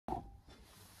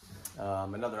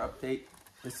Another update.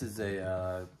 This is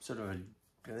a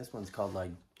this one's called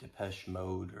like Depeche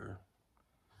Mode or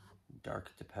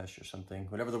Dark Depeche or something,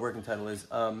 whatever the working title is.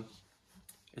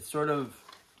 It sort of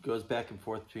goes back and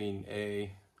forth between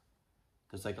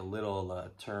there's like a little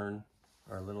turn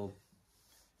or a little,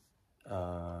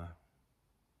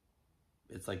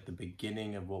 it's like the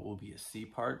beginning of what will be a C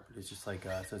part, but it's just like,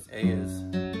 since A is,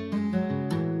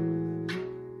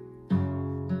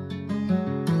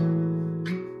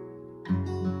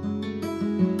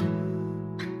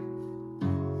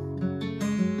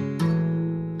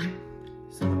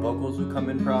 so the vocals will come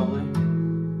in probably.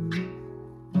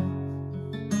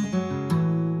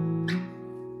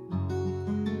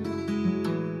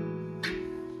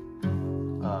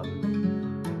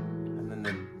 And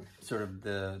then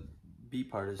the B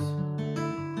part is, and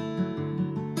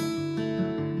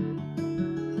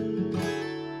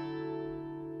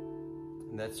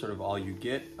that's sort of all you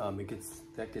get.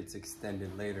 That gets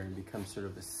extended later and becomes sort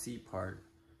of a C part.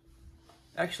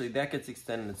 Actually, that gets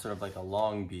extended in sort of like a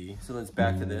long B. So then it's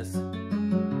back to this.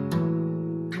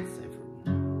 Let's say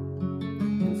for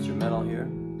instrumental here.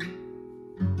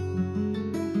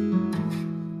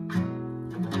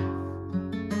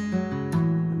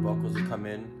 The vocals will come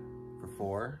in for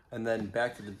 4, and then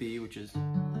back to the B, which is, and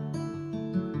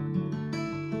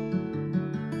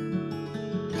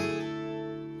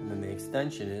then the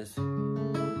extension is, and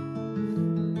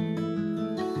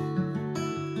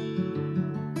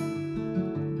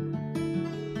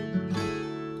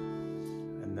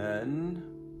then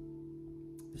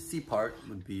the C part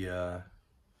would be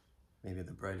maybe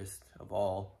the brightest of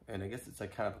all, and I guess it's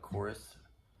like kind of a chorus.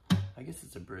 I guess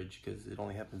it's a bridge because it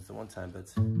only happens the one time, but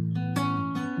it's,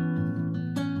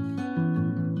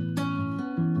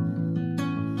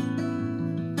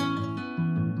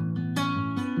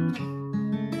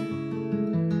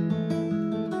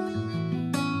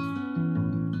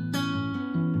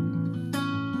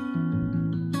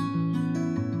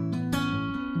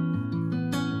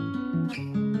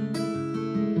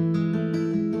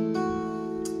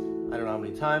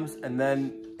 times, and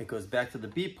then it goes back to the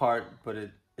B part, but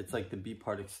it's like the B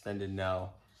part extended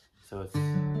now. So it's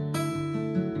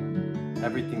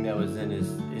everything that was in is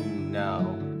in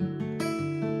now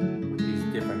with these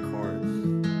different chords.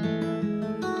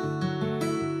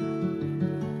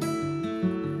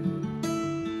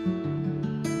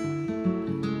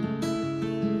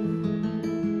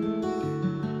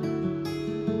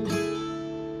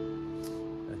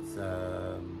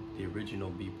 The original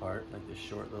B part, like the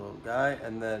short little guy,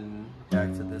 and then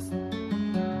back to this,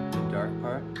 the dark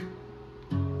part,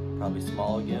 probably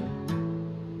small again.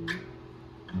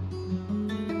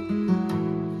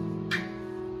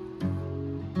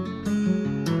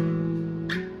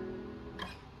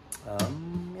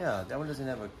 Yeah, that one doesn't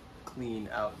have a clean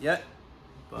out yet,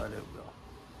 but it will.